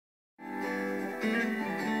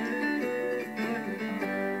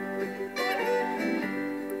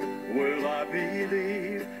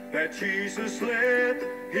that Jesus left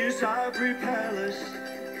his ivory palace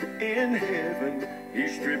in heaven. He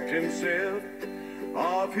stripped himself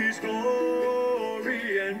of his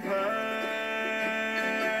glory and power,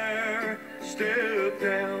 stepped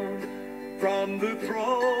down from the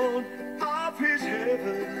throne of his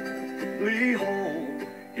heavenly home.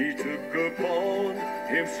 He took upon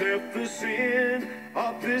himself the sin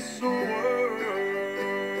of this world.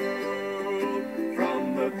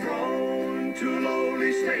 From the throne to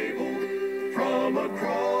lowly stable, from a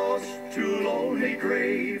cross to lonely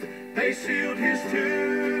grave, they sealed his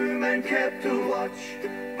tomb and kept a watch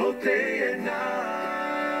both day and night.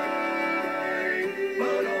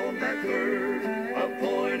 But on that third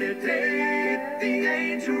appointed day, the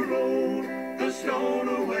angel rolled the stone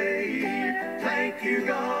away. Thank you,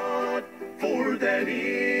 God, for that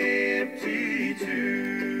empty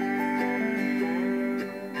tomb.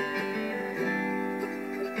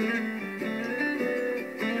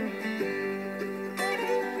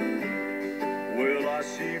 Well, I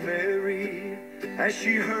see Mary as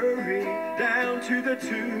she hurried down to the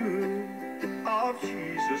tomb of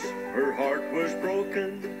Jesus. Her heart was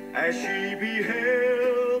broken as she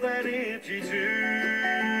beheld that empty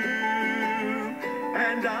tomb.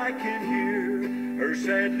 And I can hear her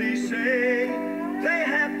sadly say, they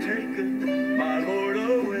have taken my Lord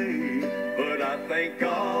away. But I thank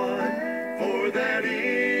God for that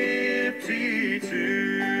empty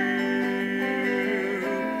tomb.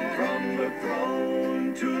 From the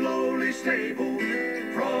throne to lowly stable,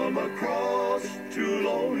 from a cross to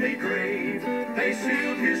lonely grave, they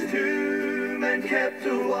sealed his tomb and kept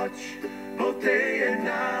a watch both day and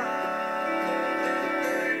night.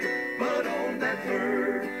 But on that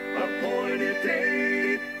third appointed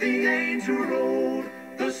day, the angel rolled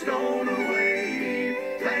the stone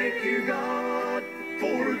away. Thank you, God,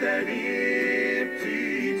 for that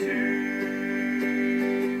empty tomb.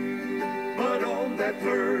 But on that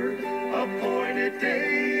third appointed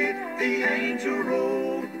day, the angel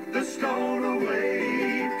rolled the stone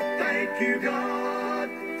away. Thank you, God,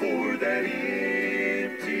 for that empty tomb.